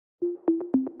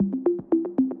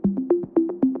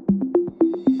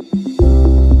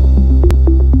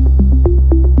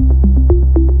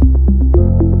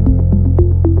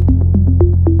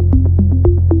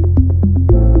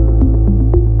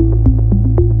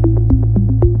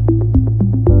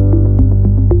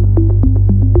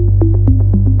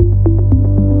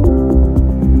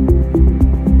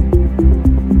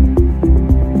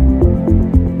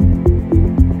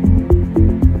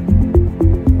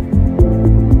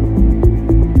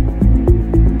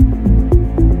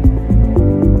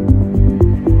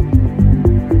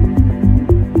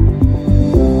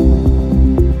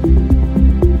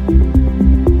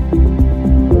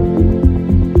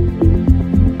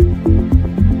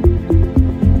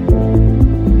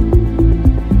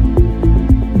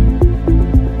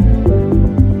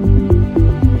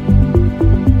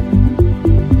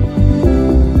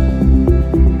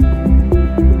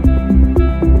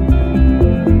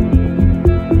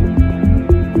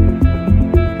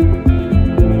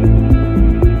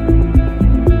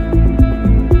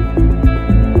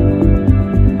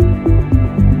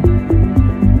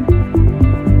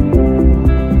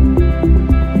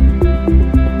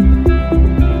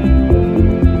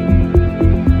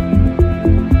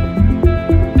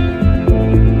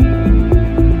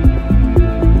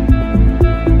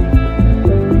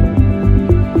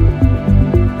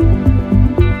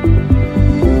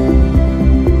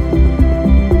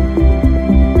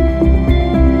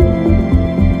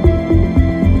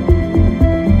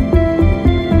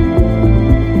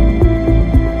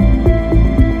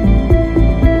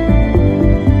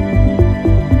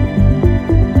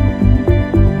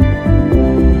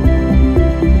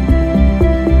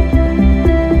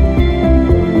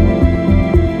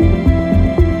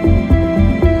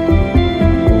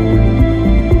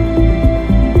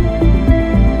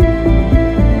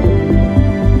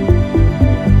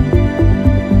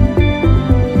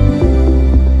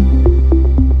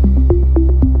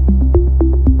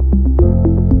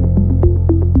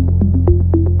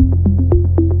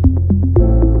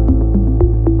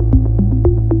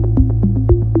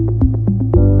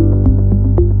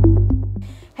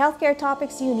Healthcare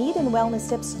topics you need and wellness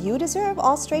tips you deserve,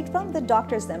 all straight from the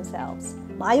doctors themselves.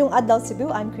 Maayong Adlaw, Cebu.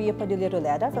 I'm Kriya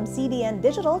Padilla-Roleda from CDN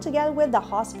Digital together with the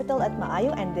hospital at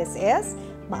Maayong, and this is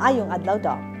Maayong Adlaw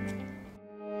Doc.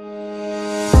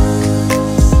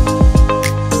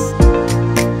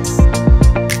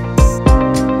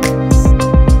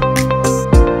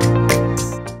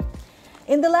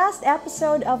 In the last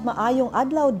episode of Maayong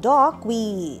Adlaw Doc,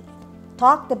 we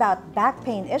talked about back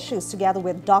pain issues together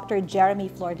with Dr. Jeremy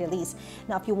Flor-Delis.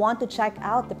 Now, if you want to check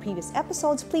out the previous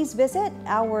episodes, please visit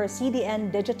our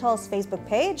CDN Digital's Facebook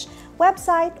page,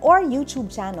 website, or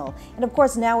YouTube channel. And of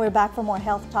course, now we're back for more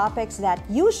health topics that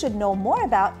you should know more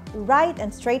about, right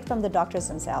and straight from the doctors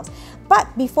themselves. But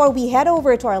before we head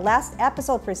over to our last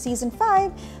episode for Season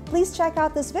 5, please check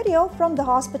out this video from the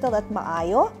hospital at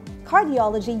Maayong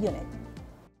Cardiology Unit.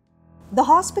 The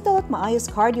hospital at Maayong's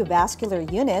cardiovascular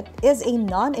unit is a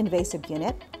non-invasive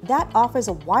unit that offers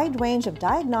a wide range of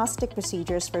diagnostic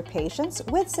procedures for patients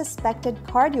with suspected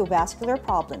cardiovascular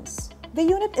problems. The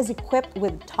unit is equipped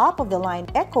with top-of-the-line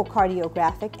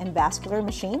echocardiographic and vascular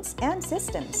machines and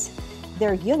systems.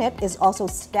 Their unit is also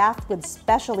staffed with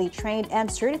specially trained and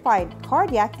certified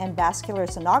cardiac and vascular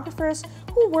sonographers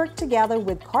who work together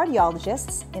with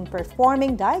cardiologists in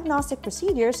performing diagnostic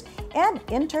procedures and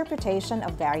interpretation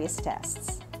of various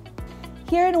tests.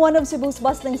 Here in one of Cebu's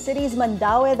bustling cities,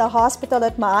 Mandaue, the hospital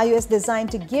at Maayong is designed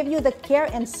to give you the care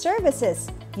and services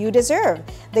you deserve.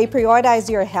 They prioritize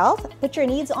your health, put your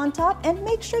needs on top, and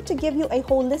make sure to give you a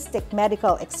holistic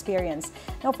medical experience.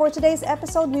 Now, for today's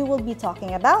episode, we will be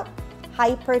talking about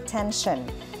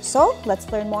hypertension. So, let's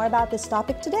learn more about this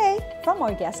topic today from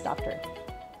our guest doctor.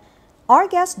 Our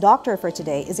guest doctor for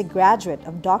today is a graduate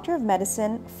of Doctor of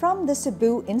Medicine from the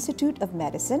Cebu Institute of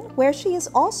Medicine, where she is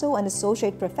also an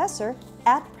associate professor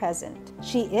at present.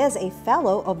 She is a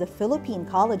fellow of the Philippine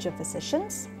College of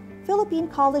Physicians, Philippine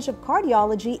College of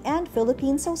Cardiology, and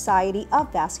Philippine Society of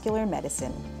Vascular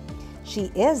Medicine. She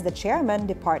is the chairman,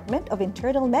 Department of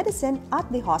Internal Medicine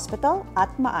at the hospital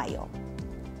at Maayong.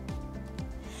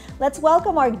 Let's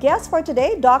welcome our guest for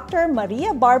today, Dr.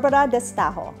 Maria Barbara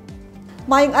Destajo.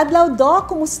 Maayong Adlaw, Doc.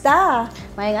 Kumusta?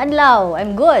 Maayong Adlaw.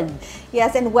 I'm good.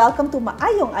 Yes, and welcome to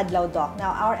Maayong Adlaw, Doc.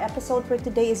 Now, our episode for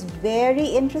today is very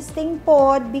interesting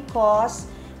pod because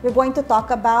we're going to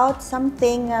talk about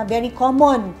something very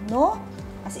common, no?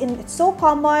 As in, it's so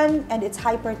common, and it's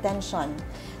hypertension.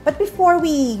 But before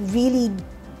we really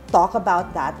talk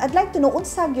about that, I'd like to know,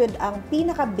 unsa gyud ang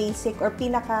pinaka-basic or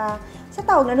sa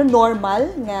tawag na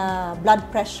normal nga blood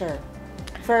pressure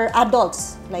for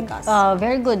adults like us?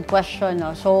 Very good question.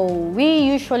 No? So, we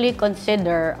usually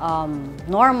consider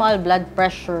normal blood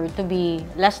pressure to be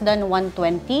less than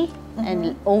 120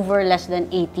 and over less than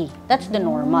 80. That's the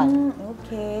normal.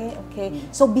 Okay.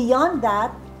 So, beyond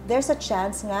that, there's a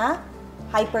chance nga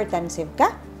hypertensive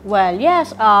ka? Well,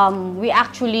 yes. We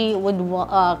actually would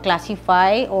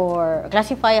classify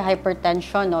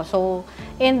hypertension. No? So,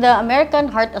 in the American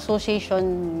Heart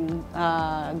Association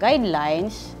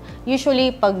guidelines,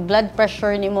 usually pag blood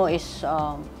pressure nimo is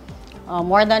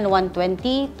more than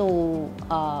 120 to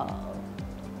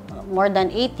more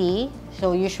than 80,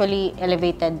 so usually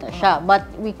elevated na siya. But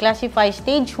we classify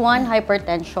stage 1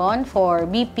 hypertension for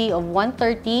BP of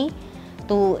 130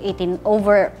 to 18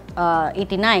 over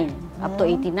 89. Up to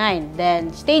 89.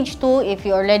 Then, stage 2, if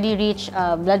you already reach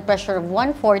blood pressure of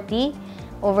 140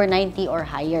 over 90 or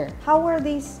higher. How are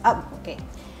these, okay.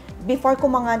 Before ko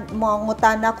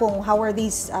mangutana kung how are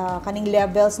these kaning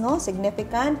levels, no,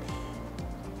 significant,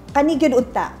 kanigid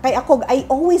unta. Kay ako, I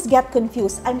always get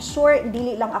confused. I'm sure,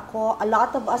 dili lang ako, a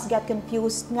lot of us get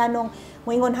confused nga nung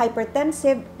moingon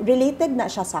hypertensive, related na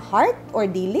siya sa heart or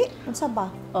dili? Unsa ba?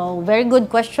 Oh, very good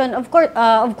question. Of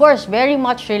course, very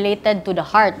much related to the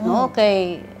heart, no?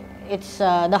 Okay, it's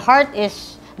the heart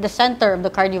is the center of the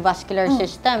cardiovascular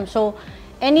system. So,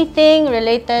 anything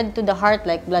related to the heart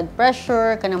like blood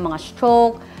pressure, kanang mga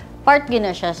stroke, part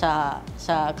gina siya sa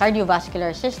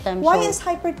cardiovascular system. Why is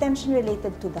hypertension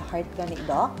related to the heart, gani,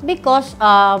 Doc? Because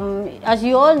as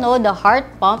you all know, the heart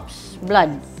pumps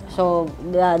blood. So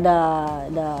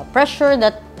the pressure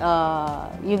that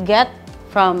you get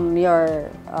from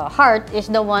your heart is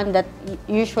the one that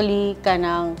usually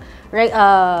kanang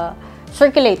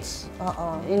circulates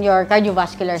in your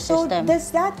cardiovascular system. So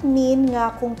does that mean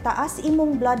nga kung taas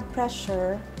imong blood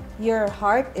pressure, your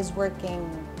heart is working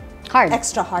hard,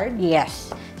 extra hard?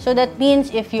 Yes. So that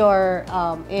means if you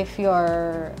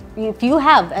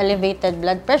have elevated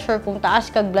blood pressure, kung taas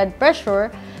kag blood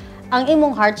pressure, ang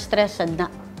imong heart stressed na.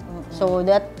 So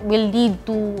that will lead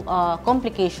to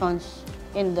complications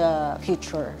in the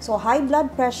future. So high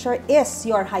blood pressure is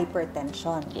your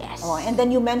hypertension. Yes. Oh, and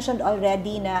then you mentioned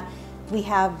already na we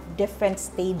have different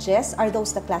stages. Are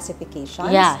those the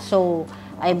classifications? Yeah, so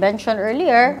I mentioned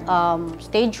earlier,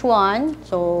 stage 1,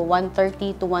 so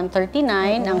 130 to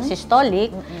 139 ang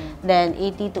systolic, then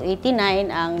 80 to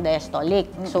 89 ang diastolic.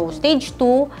 So stage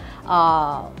 2,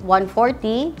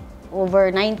 140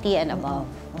 over 90 and above.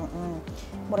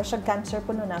 Mura siyang cancer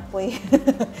po nun ako eh.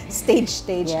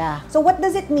 Stage. Yeah. So what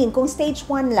does it mean kung stage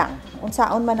 1 lang?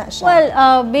 Unsaon man na siya?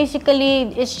 Well,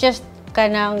 basically, it's just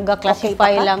kanang ga-classify Okay pa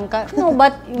ka? lang ka. No,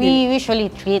 but we usually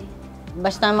treat.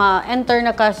 Basta ma-enter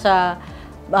na ka sa,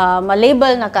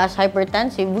 ma-label na ka as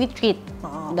hypertensive, we treat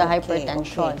the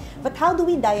hypertension. Okay. But how do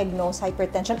we diagnose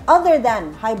hypertension other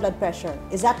than high blood pressure?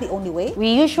 Is that the only way?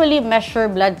 We usually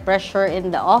measure blood pressure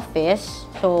in the office,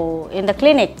 so in the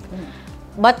clinic.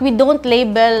 But we don't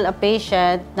label a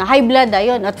patient na high blood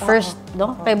ayon at first,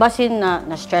 no? Kay basin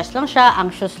na stress lang siya,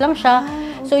 anxious lang siya.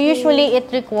 So usually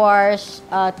it requires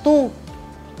two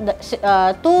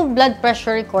blood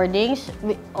pressure recordings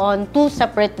on 2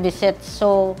 separate visits.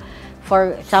 So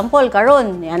for example,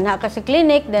 karon yan na ka sa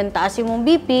clinic, then taas imong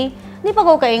BP, di pa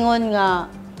ko kaingon nga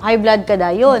high blood ka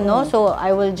dayon, no? So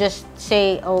I will just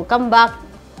say, oh, come back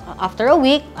after a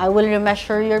week, I will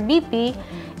remeasure your BP.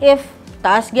 If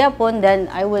taas gyapon, then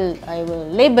I will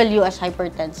label you as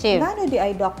hypertensive. Mano di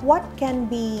ay, Doc, what can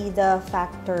be the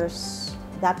factors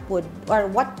that would, or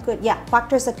what could,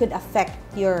 factors that could affect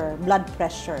your blood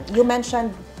pressure? You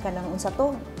mentioned kanang unsa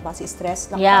to, base stress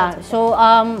lang. Yeah, so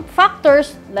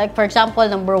factors, like for example,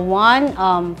 number 1,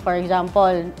 for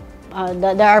example,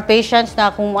 there are patients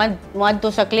na kung want to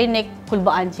sa clinic,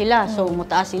 kulbaan sila, so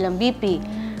mutaas silang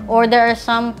BP. Or there are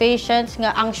some patients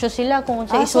nga anxious sila kung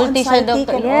sa isulti sa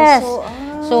doktor. Yes.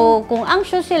 So kung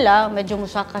anxious sila, medyo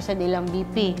musaka sa nilang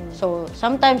BP. So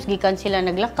sometimes gikan sila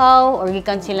naglakaw or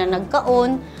gikan sila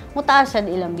nagkaon, mutaas sa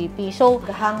nilang BP. So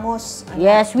gahangos.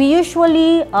 Yes, we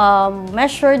usually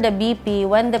measure the BP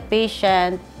when the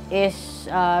patient is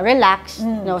relaxed,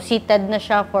 no, seated na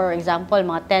siya, for example,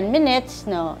 mga 10 minutes,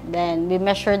 no, then we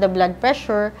measure the blood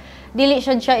pressure. Dili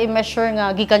siya i-measure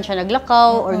nga gikan siya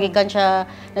naglakaw or gikan siya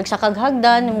nagsakag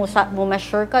hagdan, mo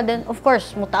measure ka, then of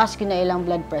course mutaas gyud na ilang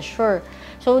blood pressure.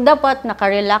 So dapat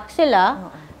naka-relax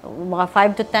sila mga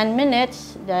 5 to 10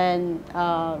 minutes, then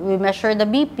we measure the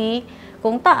BP.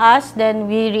 Kung taas, then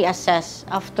we reassess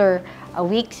after a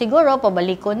week siguro,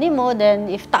 pabalikon nimo,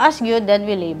 then if taas gyud, then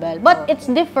we label. But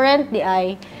it's different di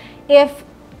ay if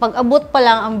pag-abot pa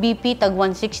lang ang BP tag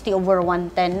 160 over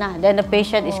 110 na, then the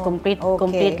patient is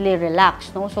completely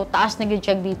relaxed, no? So taas na gyud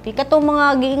siya BP. Katong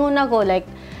mga giingon ako like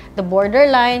the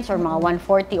borderlines or mga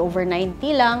 140 over 90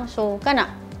 lang. So kana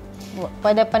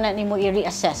pwede pa na nimo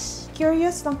i-reassess.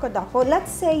 Curious lang ko dako.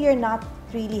 Let's say you're not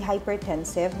really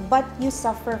hypertensive but you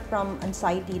suffer from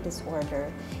anxiety disorder.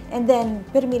 And then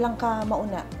pirmi lang ka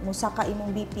mauna, musaka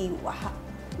imong BP.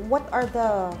 What are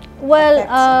the effects of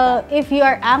that? If you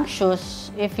are anxious,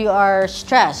 if you are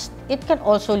stressed, it can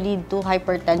also lead to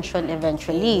hypertension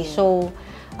eventually. So,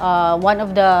 one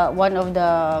of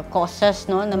the causes,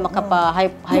 no, na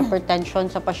makapa-hypertension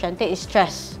sa pasyente is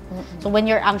stress. So, when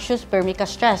you're anxious, permi ka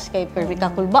stress, kay permi ka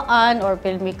kulbaan or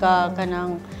permi ka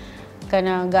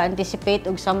kanang ga-anticipate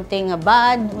og something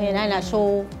bad,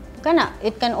 so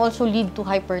it can also lead to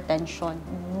hypertension.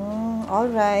 All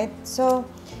right. So,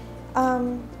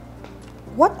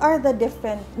 what are the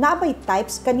different, naabay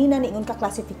types? Kanina niingon ka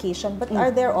classification, but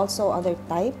are there also other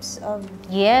types of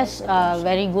Yes,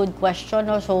 very good question.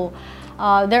 So,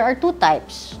 there are 2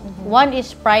 types. One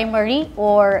is primary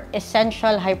or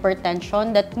essential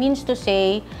hypertension. That means to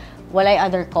say, walay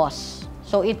other cause.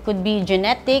 So, it could be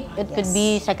genetic, it could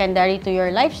be secondary to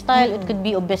your lifestyle, it could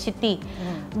be obesity.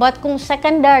 But kung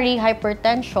secondary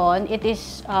hypertension, it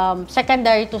is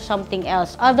secondary to something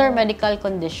else, other medical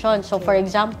conditions. So, for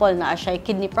example, naa siya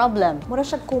kidney problem. Mura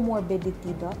siya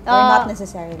comorbidity, Doc? Or not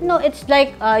necessarily? No, it's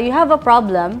like you have a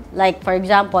problem, like for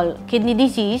example, kidney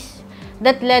disease,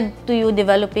 that led to you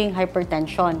developing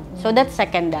hypertension. So that's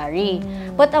secondary.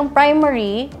 But ang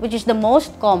primary, which is the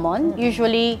most common,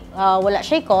 usually wala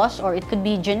siya cause or it could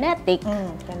be genetic,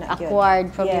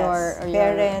 acquired from your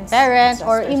parents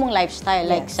or imong lifestyle,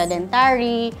 like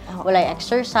sedentary, walay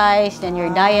exercise, then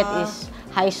your diet is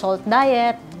high salt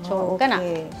diet. So kana.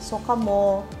 So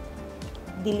kamo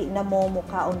dili na mo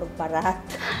mukaon og parat.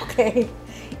 Okay.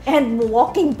 And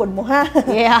walking po mo, ha?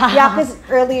 Yeah. Yeah, because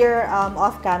earlier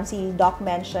off-cam, si Doc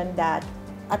mentioned that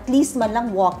at least man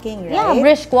lang walking, right? Yeah,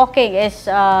 brisk walking is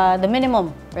the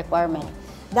minimum requirement.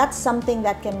 That's something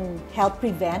that can help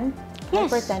prevent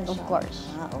hypertension? Of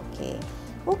course. Okay.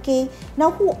 Okay.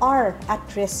 Now, who are at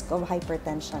risk of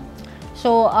hypertension?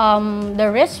 So,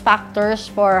 the risk factors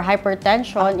for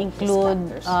hypertension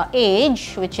include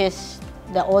age, which is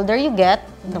the older you get,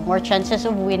 the more chances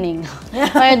of winning.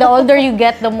 Or the older you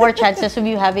get, the more chances of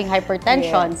you having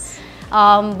hypertension. Yes.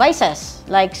 Vices,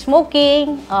 like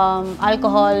smoking,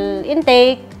 alcohol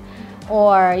intake,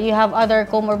 or you have other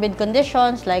comorbid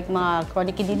conditions like mga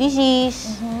chronic kidney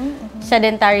disease,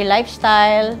 sedentary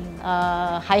lifestyle,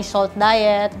 high salt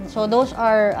diet. So those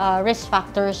are risk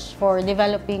factors for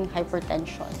developing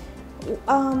hypertension.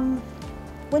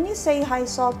 When you say high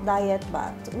salt diet,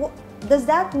 does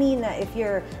that mean if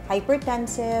you're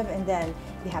hypertensive and then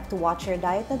you have to watch your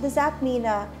diet, does that mean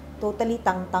totally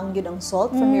tangtang yun ang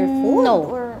salt from your food? No,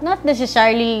 or? not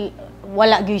necessarily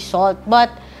wala gyud salt, but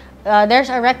there's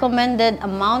a recommended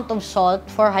amount of salt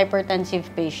for hypertensive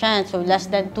patients, so less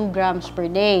than 2 grams per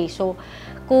day. So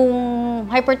kung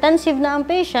hypertensive na ang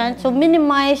patient, so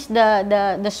minimize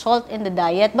the salt in the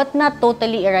diet but not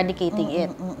totally eradicating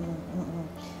it.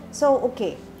 So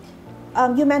okay,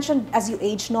 you mentioned as you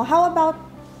age, no? How about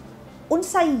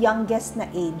unsay youngest na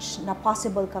age na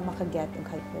possible ka makaget ng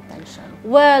hypertension?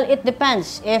 Well, it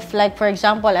depends. If like for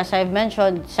example, as I've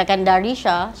mentioned, secondary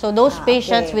siya, so those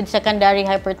patients with secondary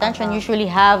hypertension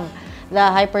usually have the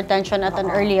hypertension at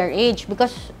an earlier age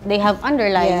because they have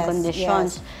underlying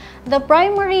conditions. The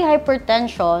primary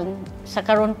hypertension sa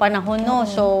karon panahon no,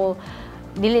 so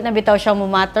dili na bitaw siya mo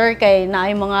matter kay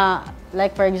naay mga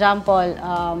like for example,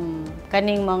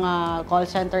 kaning mga call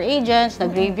center agents na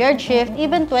graveyard shift,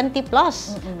 even 20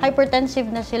 plus,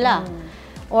 hypertensive na sila.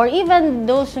 Or even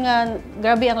those nga,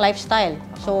 grabe ang lifestyle.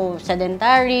 So,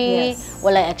 sedentary,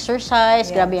 wala exercise,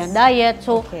 grabe ang diet.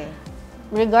 So,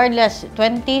 regardless,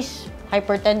 20s,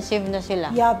 hypertensive na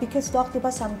sila. Yeah, because Doc,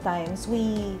 diba sometimes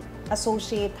we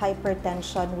associate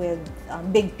hypertension with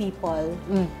big people,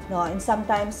 no? And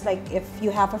sometimes, like, if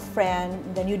you have a friend,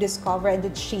 then you discover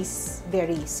that she's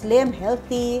very slim,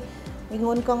 healthy,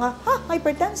 ingon ka nga,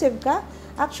 hypertensive ka?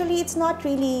 Actually, it's not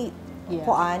really,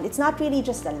 it's not really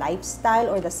just the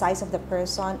lifestyle or the size of the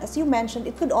person. As you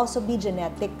mentioned, it could also be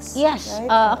genetics. Yes,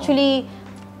 right? Actually,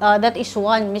 that is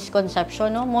one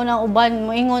misconception, no? Muna uban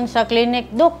moingon sa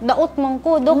clinic, Dok, daot man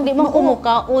ko, Dok, di man ko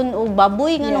mukaon o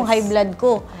baboy nganong high blood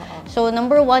ko. So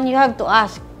number one, you have to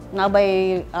ask na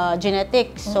by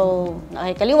genetics. So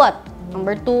nakay kaliwat.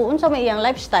 Number two, unsa may iyang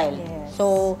lifestyle.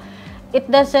 So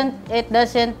it doesn't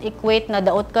equate na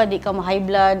daot ka di ka ma-high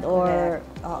blood or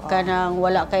kanang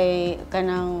wala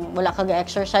ka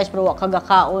ga-exercise pero wa ka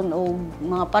gakaon o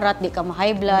mga parat di ka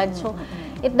ma-high blood. So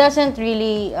it doesn't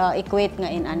really equate nga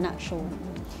in ana. So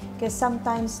because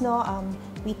sometimes no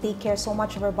we take care so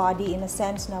much of our body in a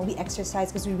sense now we exercise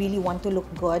because we really want to look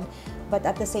good, but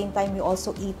at the same time we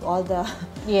also eat all the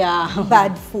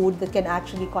bad food that can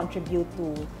actually contribute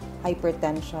to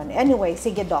hypertension. Anyway,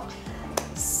 sige Doc,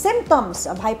 symptoms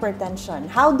of hypertension.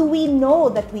 How do we know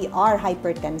that we are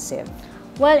hypertensive?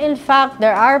 Well, in fact,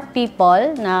 there are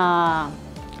people na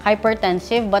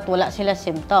hypertensive but wala sila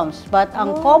symptoms. But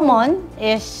ang common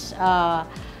is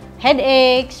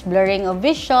headaches, blurring of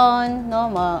vision, no,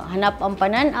 mahanap ang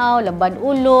pananaw, labad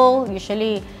ulo,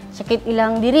 usually sakit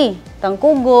ilang diri,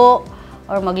 tangkugo,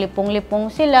 or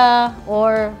maglipong-lipong sila,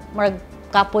 or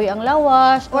magkapoy ang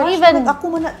lawas, or even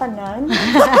ako man na tanan.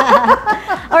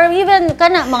 or even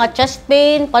kana mga chest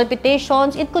pain,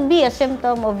 palpitations, it could be a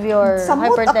symptom of your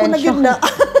hypertension. Ako na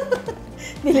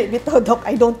dili bitaw Doc,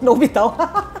 I don't know bitaw.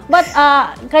 But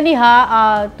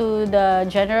kaniha to the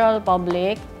general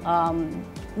public,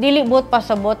 dili bot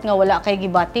pasabot nga wala kay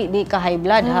gibati di ka high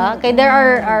blood ha, kay there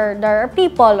are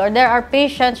people or there are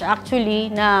patients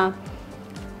actually na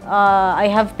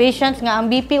I have patients nga ang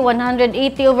BP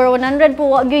 180/100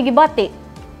 po wa gyud gibati.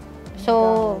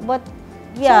 So but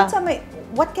so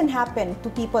what can happen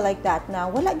to people like that na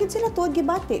wala gyud sila tuod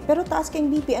gibati pero taas kay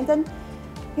BP, and then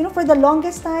you know for the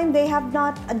longest time they have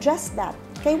not addressed that.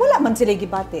 Kay wala man sila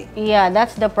gibati. Yeah,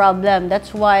 that's the problem. That's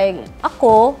why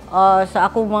ako, sa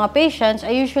akong mga patients,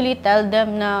 I usually tell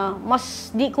them na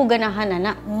mas di ko ganahan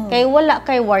na. Kay wala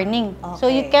kay warning. So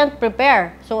you can't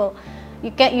prepare. So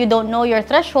you don't know your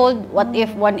threshold. What if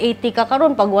 180 ka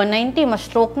karon, pag 190 mas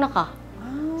stroke na ka.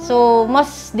 So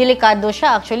mas delikado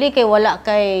siya actually kay wala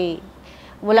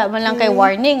man lang kay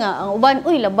warning. Ang uban,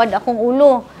 uy, labad akong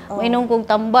ulo. Mainom kong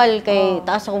tambal kay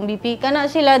taas akong BP. Kana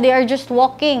sila, they are just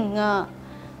walking nga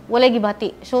wala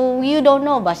gibati. So, you don't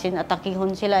know, basin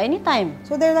atakihon sila anytime.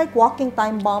 So, they're like walking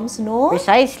time bombs, no?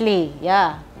 Precisely,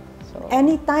 yeah. So,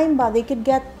 anytime ba, they could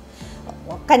get,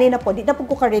 kanina po, di na po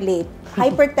ko ka-relate,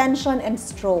 hypertension and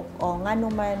stroke. O, nga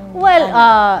naman. Well,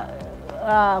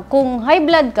 kung high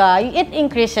blood ka, it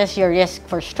increases your risk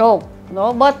for stroke.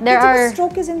 No, but there are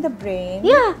stroke is in the brain.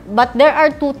 Yeah, but there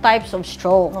are two types of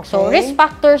stroke. Okay. So risk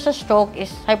factor sa stroke is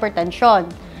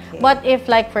hypertension. Okay. But if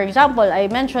like for example,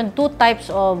 I mentioned two types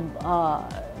of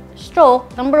stroke.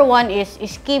 Number one is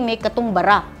ischemic katong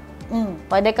bara.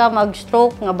 Pwede ka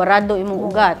mag-stroke nga barado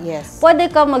imong ugat. Yes. Pwede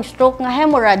ka mag-stroke nga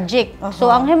hemorrhagic. So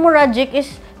ang hemorrhagic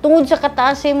is tungod sa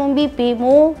kataas sa imong BP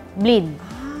mo bleed.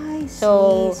 I see.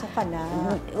 So kana.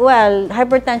 Well,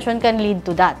 hypertension can lead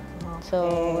to that. So,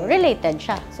 related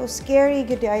siya. So, scary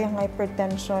gid ay ang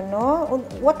hypertension, no?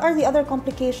 What are the other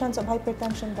complications of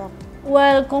hypertension, Doc?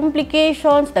 Well,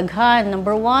 complications, daghan.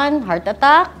 Number 1, heart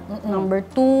attack. Number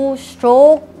 2,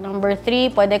 stroke. Number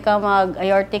 3, pwede ka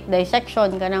mag-aortic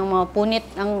dissection, kanang mapunit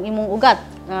ang imong ugat,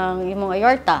 ang imong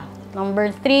aorta.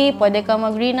 Number 3, pwede ka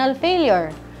mag-renal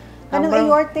failure. Anong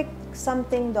aortic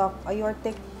something, Doc?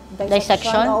 Aortic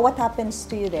dissection? Oh, what happens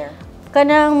to you there?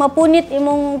 Kanang mapunit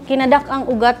imong kinadak ang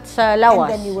ugat sa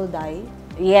lawas. And then you will die?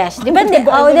 Yes, depende.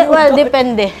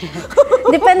 Depende.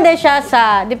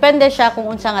 Depende siya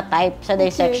kung unsa nga type sa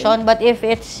dissection. But if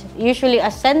it's usually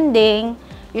ascending,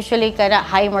 usually kana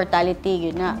high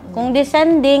mortality yun na. Kung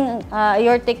descending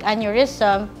aortic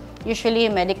aneurysm,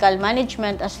 usually medical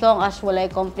management as long as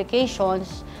walay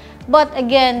complications. But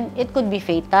again, it could be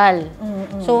fatal.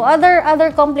 So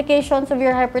other complications of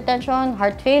your hypertension,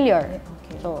 heart failure.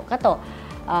 So, kato,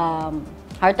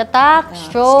 heart attack,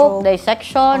 stroke,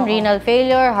 dissection, renal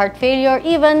failure, heart failure,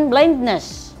 even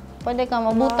blindness. Pwede ka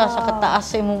mabuta sa kataas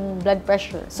sa imong blood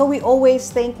pressure. So, we always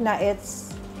think na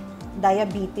it's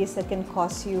diabetes that can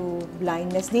cause you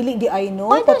blindness. Dili di I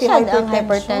know, pati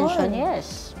hypertension,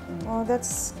 yes. Oh,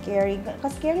 that's scary.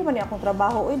 Ka-scary man akong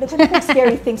trabaho. Uy, daghan kong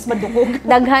scary things madungog.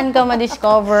 Daghan ka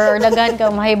ma-discover or daghan ka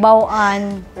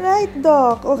mahibaw-an. Right,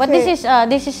 Doc. Okay. But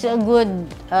this is a good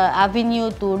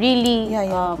avenue to really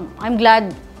I'm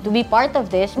glad to be part of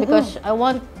this because I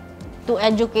want to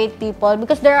educate people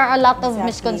because there are a lot of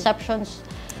misconceptions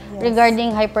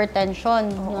regarding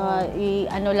hypertension.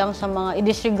 Ano lang sa mga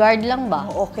i-disregard lang ba?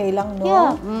 Okay lang, no?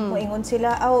 Yeah. Moingon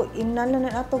sila, inana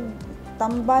na atog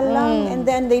tambal lang, and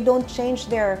then they don't change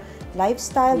their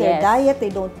lifestyle, their diet, they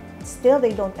don't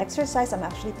exercise. I'm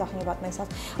actually talking about myself.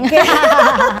 Okay.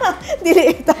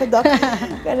 Dili ito, Doc.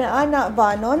 Kana ana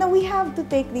ba, no? Now we have to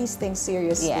take these things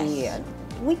seriously. Yes.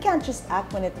 We can't just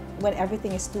act when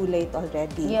everything is too late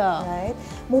already, Yeah. right?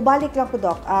 Mubalik lang ko,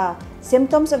 Doc.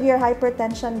 Symptoms of your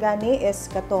hypertension gani is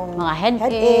katong Mga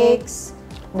headaches,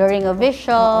 blurring of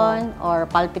vision, or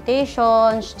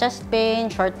palpitations, chest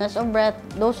pain, shortness of breath.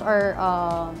 Those are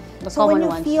the So common when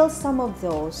you ones. feel some of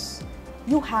those,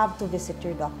 you have to visit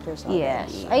your doctors already.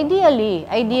 Yes.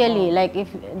 Ideally, like if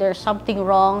there's something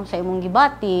wrong sa imong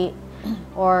gibati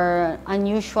or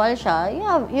unusual siya,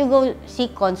 you go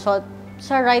seek consult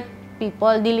sa right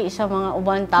people, dili sa mga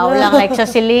ubang tao lang, like sa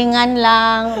silingan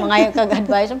lang, mga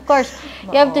kag-advice. Of course,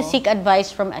 you have to seek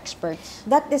advice from experts.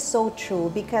 That is so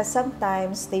true because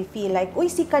sometimes they feel like, uy,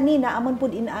 si kanina, amon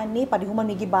pud inani, padihuman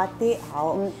may gibati.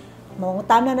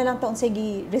 Mangutana na lang taon sa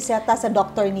reseta sa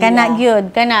doktor nila. Kana gyud,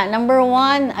 kana. Number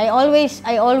 1, I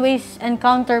always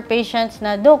encounter patients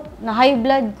na, Dok, na high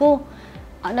blood ko.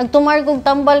 Nagtumar kog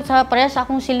tambal sa pares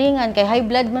akong silingan kay high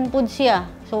blood man pud siya.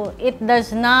 So it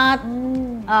does not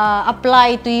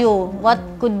apply to you. What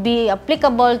could be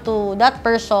applicable to that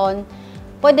person,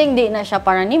 pwedeng di na siya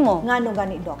para nimo. Ngano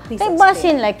gani, Doc? Kay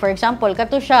basin, like for example,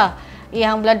 kato siya,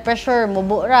 iyang blood pressure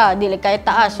mubo ra, dili kay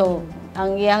taas. So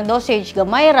ang iyang dosage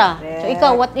gamay ra. So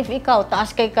ikaw, what if ikaw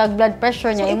taas kay kag blood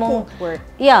pressure niya, so imong work.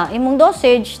 imong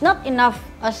dosage not enough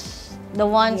as the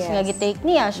ones nga gitake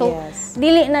niya. So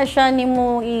dili na siya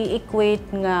nimo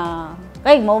i-equate nga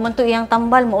kay mao man to iyang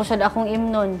tambal, mausad akong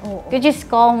imnon. Which is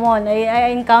common. I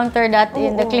encounter that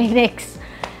in the clinics.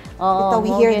 We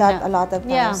hear that a lot of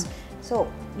times. So,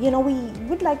 we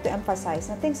would like to emphasize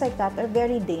na things like that are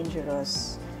very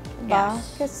dangerous. Diba?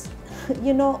 Because,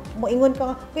 moingon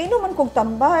ka, kaya man kong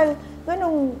tambal,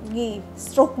 ganong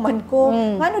stroke man ko,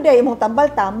 ngano day imong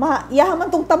tambal, tama. Iyaha man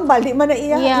tong tambal, di man na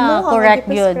iyaha. Correct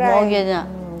yun. Na.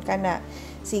 Kana.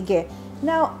 Sige.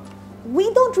 Now,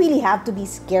 we don't really have to be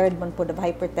scared man po of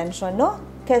hypertension, no?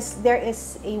 Because there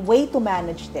is a way to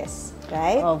manage this,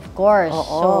 right? Of course.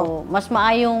 So, mas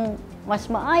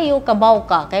maayo kabaw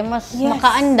ka, kay mas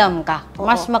makaandam ka,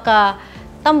 mas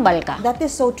makatambal ka. That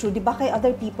is so true. Di ba kay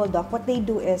other people, Doc, what they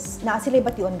do is, sila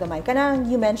bation gamay. Kanang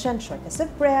you mentioned, shortness of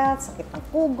breath, sakit ng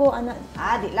pugo,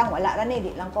 di lang, wala ra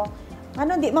di lang ko.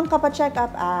 Di man ka pa-check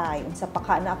up, unsa pa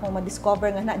ka na akong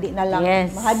ma-discover nga di na lang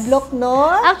mahadlok,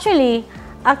 no? Actually,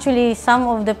 Actually, some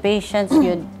of the patients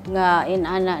yun nga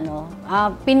inana no.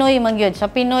 Pinoy man gyud. Sa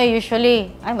Pinoy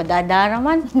usually ay madadara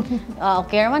man.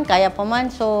 Okay man kaya pa man.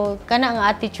 So kana nga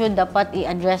attitude dapat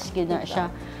i-address gyud na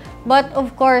siya. But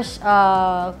of course,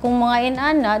 kung mga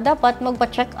inana dapat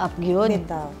magpa-check up gyud.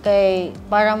 Kay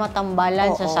para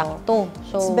matambalan sa sakto.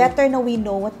 So it's better na we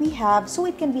know what we have so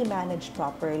it can be managed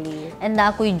properly. And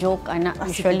na ako'y joke ana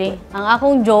usually. Ang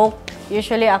akong joke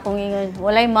usually akong ingon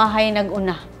walay mahay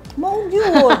nag-una. Mao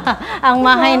gyud. Ang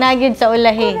mahay na gyud sa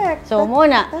ulahi. Correct. So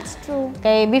muna. That's true.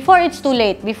 Kay before it's too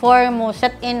late, before mo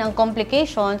set in ang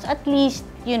complications, at least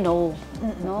you know,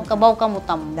 no? Kabaw ka mo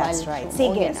tambal. That's right. So,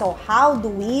 sige. So how do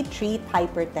we treat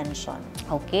hypertension?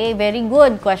 Okay, very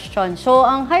good question. So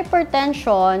ang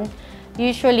hypertension,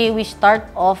 usually we start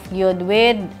off good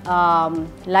with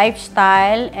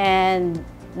lifestyle and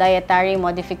dietary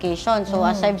modification. So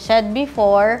as I've said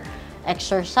before,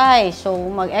 exercise. So,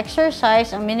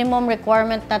 mag-exercise, ang minimum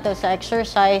requirement nato sa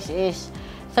exercise is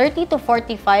 30 to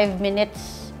 45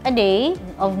 minutes a day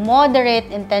of moderate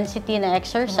intensity na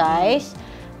exercise,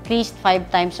 at least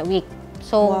 5 times a week.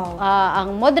 So,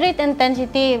 ang moderate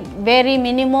intensity, very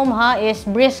minimum is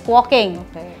brisk walking.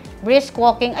 Okay. Brisk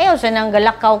walking, ayaw sa nang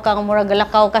galakaw ka, mura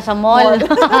galakaw ka sa mall.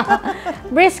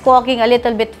 Brisk walking a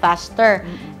little bit faster.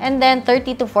 And then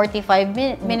 30 to 45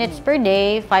 minutes per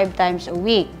day, 5 times a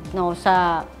week. No,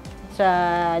 sa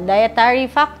dietary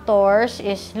factors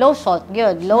is low salt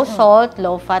good. Low salt,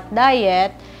 low fat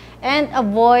diet, and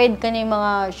avoid kani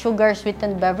mga sugar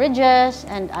sweetened beverages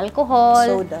and alcohol.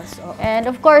 Sodas. And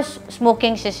of course,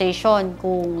 smoking cessation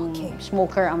kung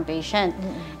smoker ang patient.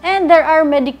 And there are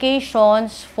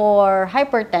medications for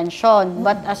hypertension.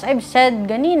 But as I've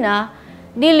said ganina,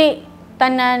 dili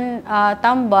tanan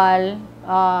tambal.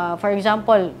 For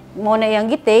example, mo na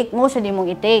yang gitake, mo sa di mong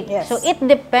i-take. Yes. So it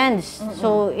depends.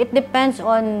 So it depends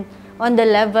on the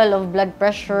level of blood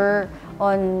pressure,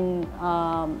 on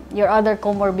your other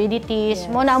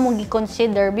comorbidities. Mo na among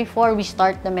gi-consider before we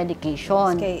start the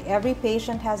medication. Okay, every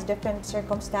patient has different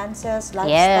circumstances,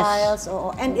 lifestyles,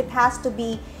 and it has to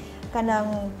be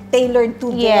kanang tailored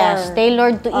to their... Yes,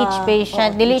 tailored to each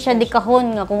patient. Dili siya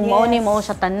dikahon nga kung mao ni mao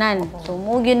sa tanan. So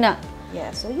mo gyud na.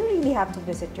 Yeah, so you really have to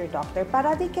visit your doctor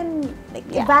para they can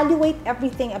evaluate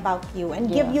everything about you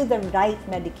and give you the right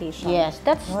medication. Yes,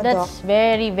 that's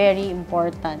very, very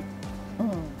important.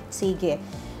 Sige.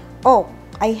 Oh,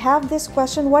 I have this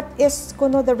question. What is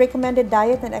the recommended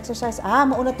diet and exercise?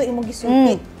 Mauna to imong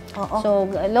gisulti. So,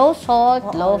 low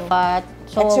salt, low fat.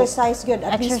 So, exercise good.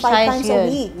 At least 5 times a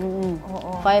week.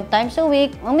 5 times a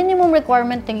week. Ang minimum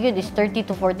requirement ng yun is 30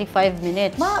 to 45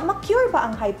 minutes. Ma-cure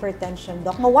ba ang hypertension,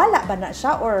 Doc? Mawala ba na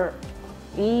siya or...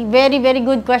 Very, very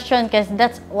good question because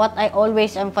that's what I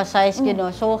always emphasize, you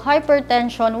know. So,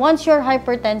 hypertension, once you're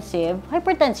hypertensive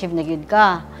na yun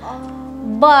ka.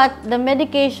 But the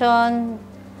medication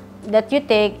that you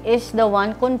take is the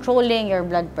one controlling your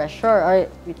blood pressure or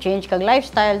you change kag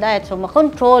lifestyle diet so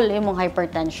makontrol imong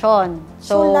hypertension.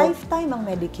 So lifetime ang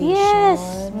medication?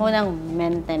 Yes, mo nang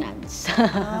maintenance.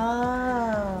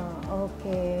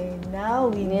 Okay. Now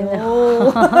we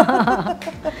know.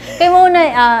 Kaya muna,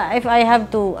 if I have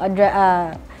to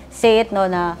say it, no,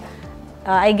 na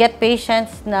I get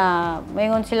patients na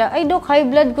mayngon sila, ay Dok, high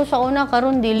blood ko sa una,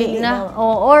 karon dili na.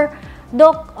 Or,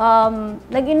 Dok,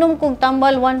 nag-inom kong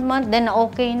tambal 1 month, then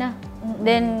okay na.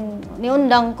 Then,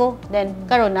 niundang ko. Then,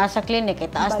 karon nasa clinic,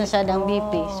 taas na sa dang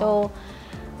BP. So,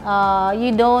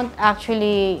 you don't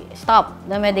actually stop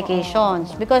the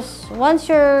medications. Because once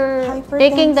you're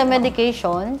taking the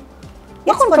medication,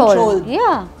 it's controlled.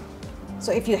 Yeah.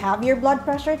 So, if you have your blood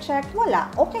pressure checked,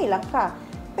 wala, okay lang ka.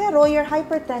 Pero your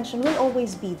hypertension will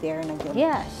always be there.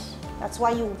 Yes. That's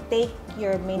why you take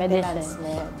your maintenance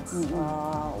meds.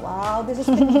 Wow, this has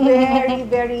been very,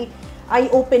 very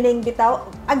eye-opening bitaw.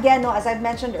 Again, as I've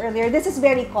mentioned earlier, this is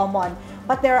very common,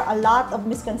 but there are a lot of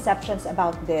misconceptions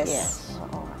about this. Yes.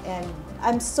 And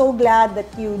I'm so glad that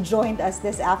you joined us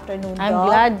this afternoon, Doc. I'm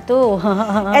glad too.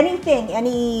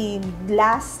 Any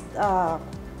last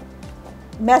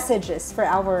messages for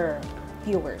our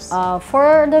viewers?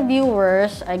 For the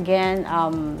viewers, again,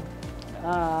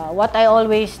 what I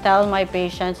always tell my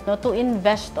patients, to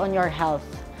invest on your health.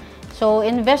 So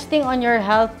investing on your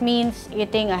health means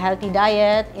eating a healthy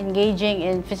diet, engaging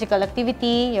in physical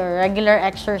activity, your regular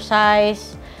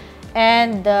exercise,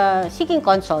 and seeking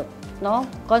consult.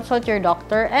 Consult your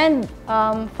doctor and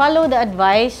follow the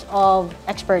advice of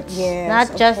experts, not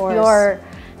just your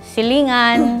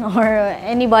silingan or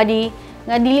anybody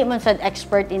nga dili man sad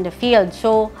expert in the field.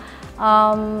 So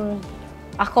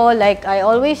ako, like I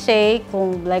always say,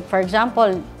 kung like for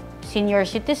example, senior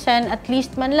citizen, at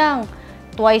least man lang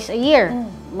twice a year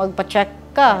magpa-check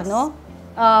ka, Yes. no?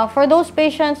 For those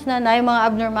patients na may mga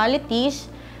abnormalities,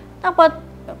 dapat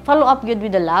follow up good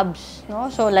with the labs, no?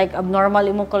 So like abnormal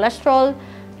imong cholesterol,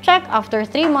 check after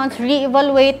 3 months,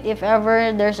 re-evaluate if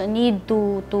ever there's a need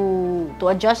to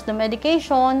adjust the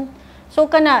medication. So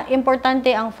kana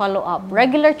importante ang follow up,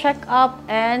 regular check-up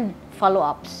and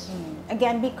follow-ups.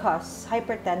 Again, because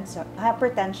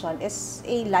hypertension is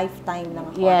a lifetime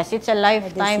ng Yes, it's a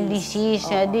lifetime disease.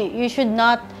 You should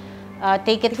not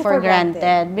take it for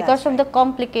granted because of the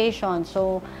complications.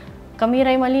 So, kami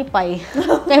ray malipay.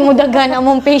 Kay mudagan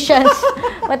among patients.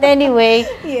 But anyway,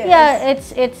 yes. Yeah,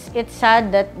 it's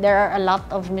sad that there are a lot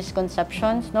of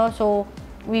misconceptions, no? So,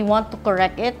 we want to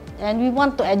correct it and we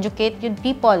want to educate yung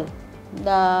people.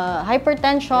 The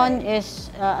hypertension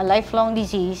is a lifelong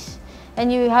disease and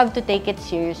you have to take it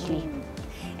seriously.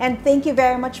 And thank you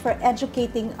very much for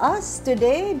educating us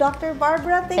today, Dr.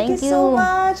 Barbara. Thank you so you.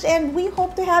 much, and we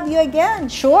hope to have you again.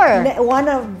 Sure.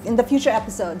 In the future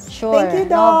episodes. Sure. Thank you,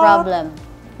 Doc. No problem.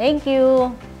 Thank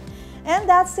you. And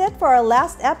that's it for our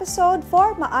last episode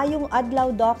for Maayong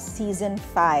Adlaw Doc Season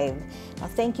 5. Now,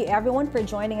 thank you everyone for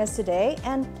joining us today,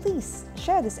 and please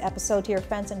share this episode to your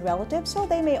friends and relatives so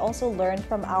they may also learn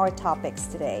from our topics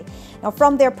today. Now,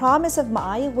 from their promise of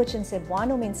Maayo, which in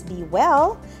Cebuano means be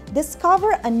well,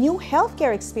 discover a new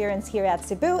healthcare experience here at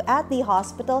Cebu at the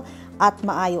hospital at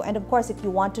Maayo. And of course, if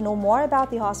you want to know more about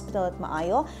the hospital at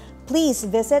Maayo, please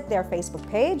visit their Facebook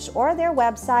page or their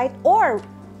website, or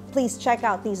please check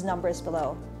out these numbers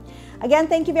below. Again,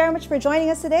 thank you very much for joining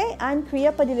us today. I'm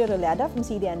Kriya Padilla-Roleda from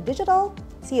CDN Digital.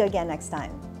 See you again next time.